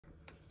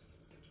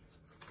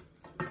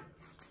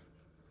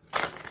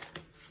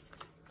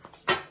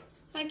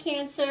Hi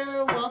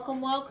Cancer,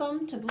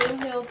 welcome to Blue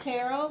Hill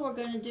Tarot. We're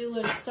going to do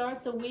a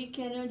start the week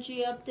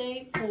energy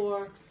update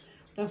for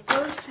the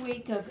first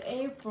week of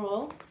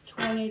April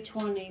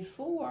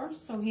 2024.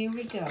 So here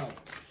we go.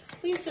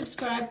 Please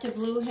subscribe to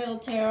Blue Hill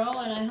Tarot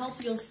and I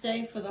hope you'll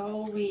stay for the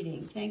whole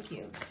reading. Thank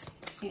you.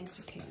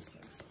 Cancer.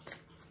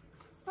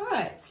 All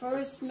right,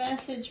 first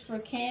message for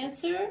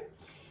Cancer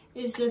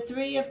is the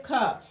Three of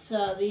Cups,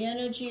 the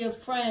energy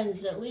of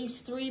friends, at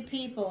least 3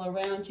 people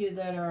around you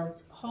that are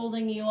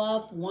holding you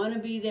up, want to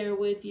be there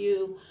with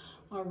you,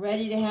 are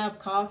ready to have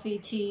coffee,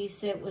 tea,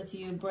 sit with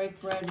you, break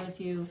bread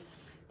with you.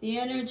 The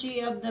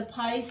energy of the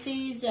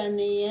Pisces and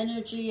the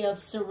energy of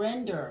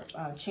surrender,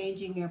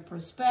 changing your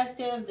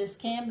perspective. This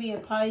can be a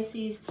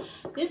Pisces.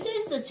 This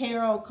is the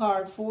tarot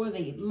card for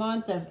the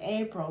month of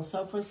April.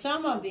 So for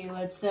some of you,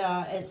 it's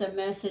a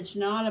message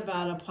not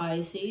about a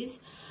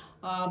Pisces,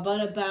 but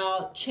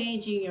about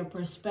changing your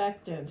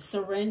perspective,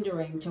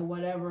 surrendering to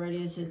whatever it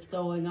is that's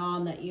going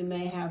on that you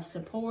may have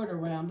support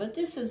around. But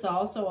this is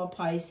also a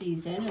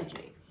Pisces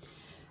energy.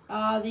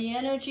 The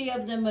energy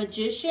of the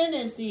Magician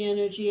is the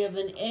energy of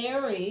an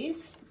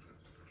Aries.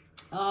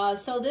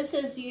 So this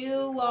is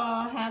you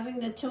having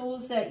the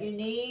tools that you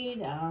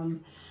need.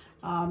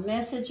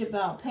 Message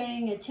about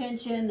paying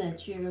attention,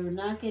 that you're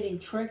not getting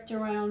tricked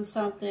around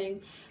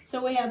something.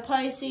 So we have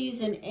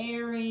Pisces and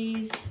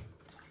Aries.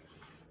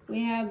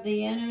 We have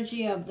the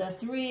energy of the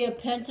Three of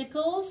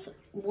Pentacles.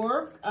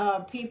 Work,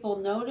 people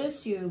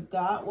notice you've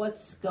got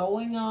what's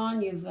going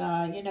on. You've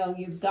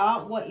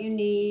got what you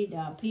need.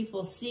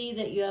 People see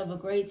that you have a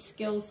great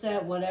skill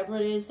set, whatever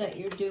it is that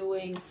you're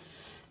doing.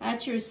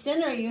 At your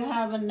center, you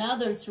have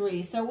another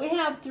 3. So we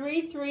have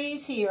 3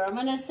 3s here. I'm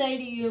going to say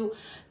to you,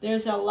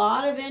 there's a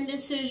lot of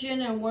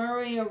indecision and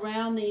worry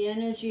around the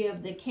energy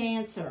of the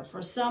Cancer.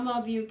 For some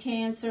of you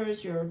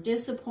Cancers, you're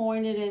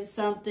disappointed in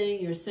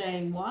something. You're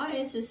saying, why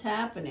is this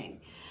happening?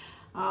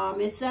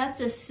 It's at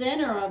the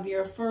center of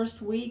your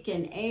first week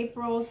in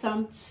April.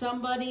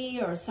 Somebody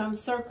or some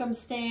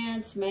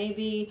circumstance may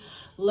be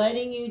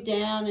letting you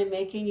down and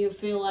making you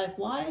feel like,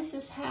 why is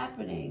this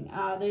happening?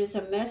 There's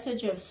a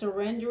message of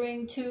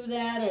surrendering to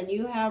that, and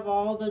you have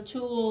all the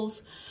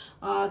tools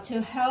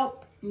to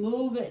help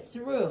move it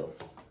through.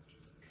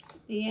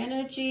 The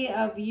energy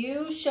of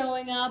you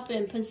showing up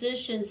in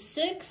position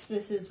 6.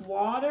 This is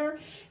water.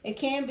 It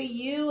can be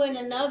you and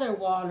another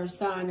water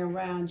sign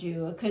around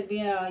you. It could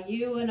be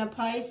you and a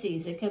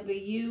Pisces. It could be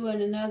you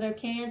and another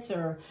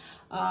Cancer,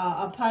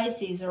 a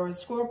Pisces or a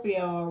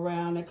Scorpio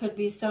around. It could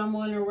be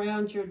someone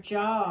around your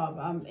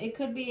job. It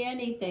could be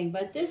anything.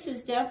 But this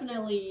is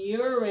definitely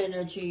your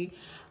energy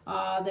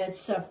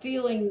that's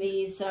feeling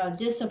these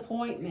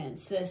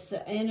disappointments. This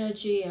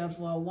energy of,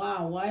 well,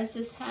 wow, why is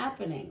this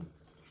happening?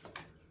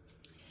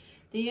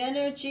 The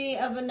energy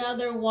of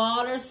another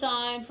water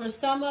sign. For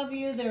some of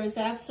you, there is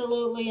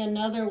absolutely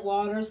another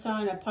water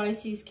sign, a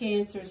Pisces,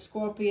 Cancer,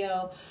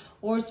 Scorpio,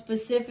 or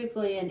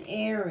specifically an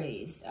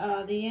Aries.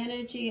 The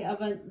energy of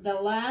the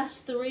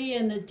last 3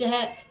 in the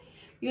deck.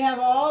 You have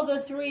all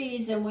the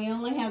 3s, and we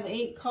only have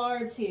 8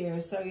 cards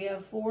here, so you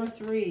have 4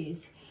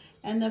 3s.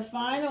 And the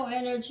final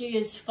energy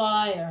is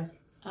fire.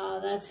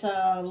 That's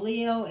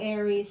Leo,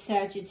 Aries,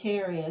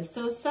 Sagittarius.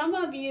 So some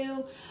of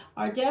you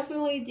are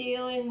definitely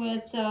dealing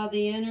with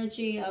the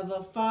energy of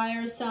a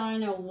fire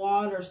sign, a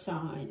water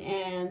sign.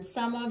 And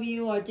some of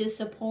you are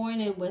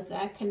disappointed with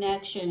that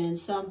connection in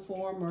some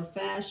form or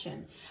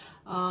fashion.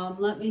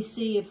 Let me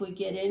see if we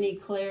get any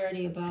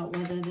clarity about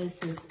whether this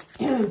is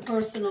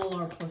personal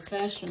or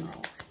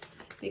professional.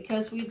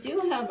 Because we do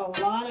have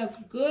a lot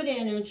of good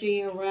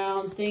energy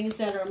around things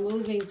that are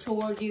moving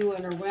toward you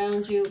and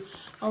around you,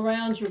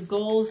 around your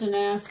goals and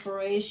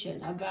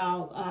aspiration,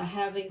 about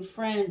having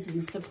friends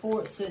and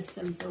support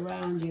systems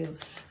around you.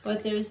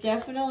 But there's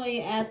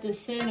definitely at the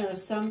center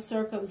some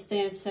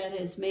circumstance that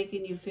is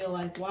making you feel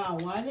like, wow,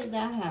 why did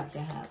that have to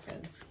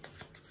happen?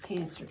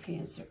 Cancer.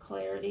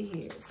 Clarity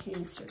here.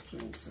 Cancer.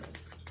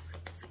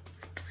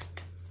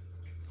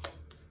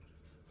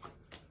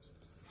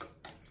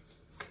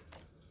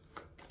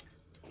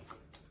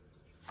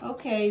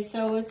 Okay,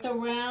 so it's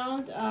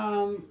around,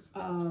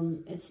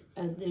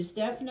 there's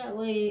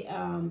definitely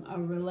a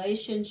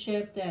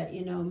relationship that,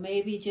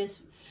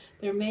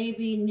 there may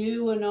be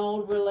new and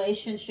old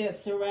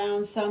relationships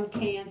around some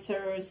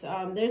Cancers.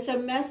 There's a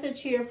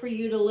message here for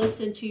you to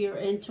listen to your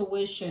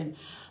intuition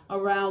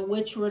around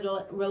which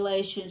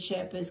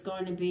relationship is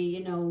going to be,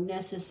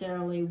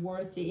 necessarily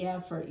worth the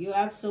effort. You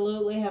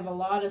absolutely have a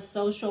lot of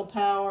social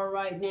power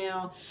right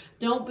now.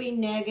 Don't be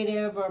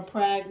negative or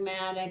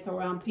pragmatic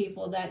around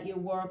people that you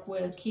work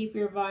with. Keep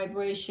your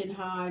vibration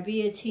high.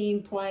 Be a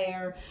team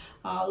player.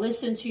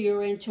 Listen to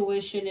your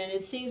intuition. And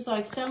it seems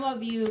like some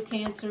of you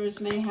Cancers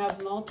may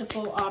have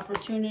multiple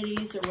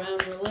opportunities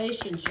around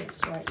relationships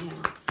right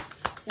now.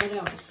 What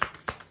else?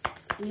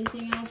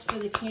 Anything else for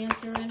the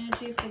Cancer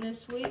energy for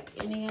this week?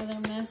 Any other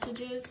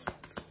messages?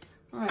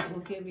 All right, we'll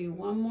give you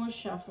one more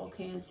shuffle,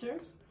 Cancer.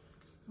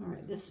 All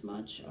right, this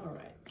much. All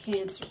right,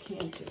 Cancer.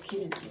 Okay,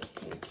 Cancer.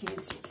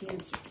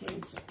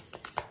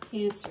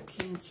 Cancer,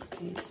 Cancer,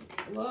 Cancer.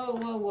 Whoa,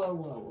 whoa, whoa,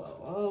 whoa,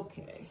 whoa.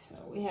 Okay, so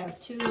we have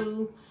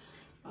two,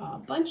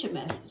 bunch of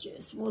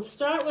messages. We'll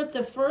start with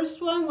the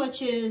first one,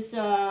 which is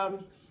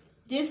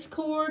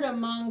discord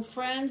among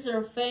friends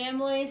or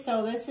family.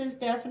 So this is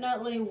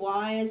definitely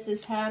why is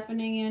this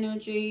happening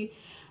energy.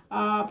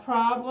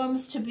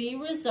 Problems to be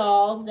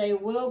resolved. They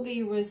will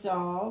be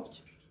resolved.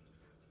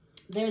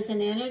 There's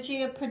an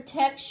energy of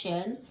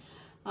protection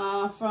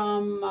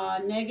from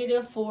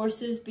negative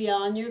forces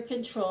beyond your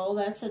control.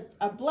 That's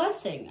a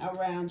blessing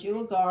around you,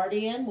 a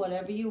guardian,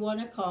 whatever you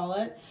want to call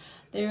it.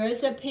 There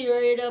is a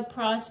period of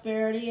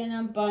prosperity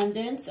and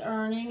abundance,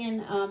 earning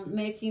and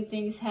making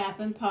things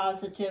happen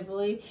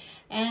positively.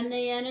 And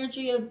the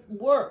energy of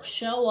work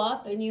show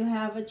up and you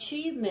have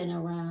achievement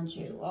around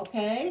you,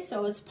 okay?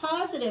 So it's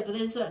positive.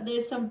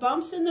 There's some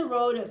bumps in the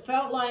road. It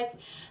felt like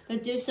the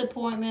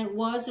disappointment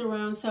was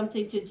around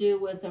something to do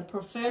with a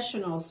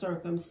professional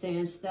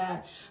circumstance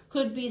that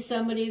could be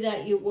somebody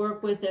that you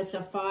work with that's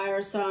a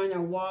fire sign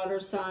or water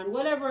sign,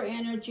 whatever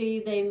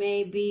energy they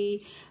may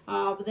be.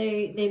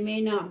 They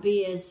may not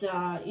be as,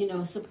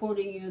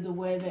 supporting you the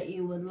way that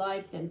you would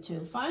like them to.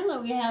 Finally,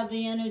 we have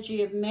the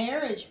energy of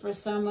marriage for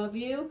some of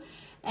you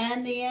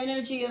and the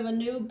energy of a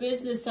new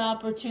business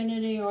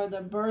opportunity or the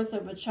birth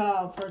of a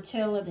child,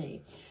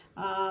 fertility.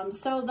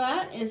 So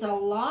that is a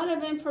lot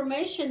of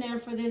information there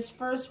for this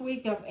first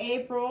week of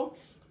April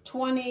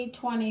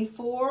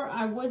 2024.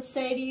 I would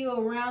say to you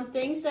around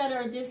things that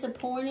are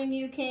disappointing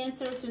you,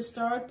 Cancer, to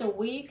start the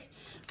week.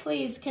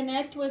 Please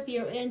connect with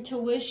your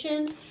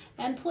intuition,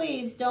 and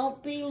please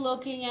don't be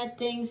looking at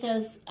things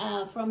as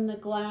from the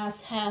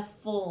glass half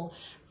full.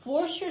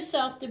 Force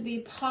yourself to be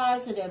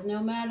positive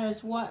no matter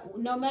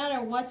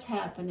what's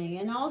happening.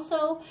 And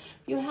also,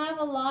 you have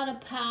a lot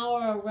of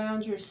power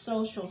around your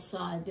social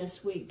side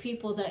this week.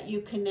 People that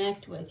you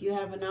connect with. You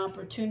have an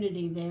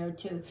opportunity there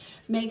to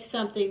make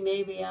something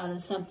maybe out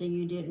of something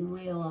you didn't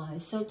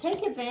realize. So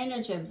take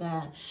advantage of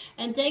that.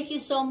 And thank you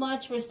so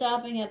much for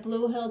stopping at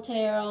Blue Hill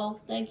Tarot.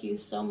 Thank you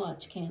so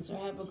much, Cancer.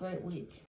 Have a great week.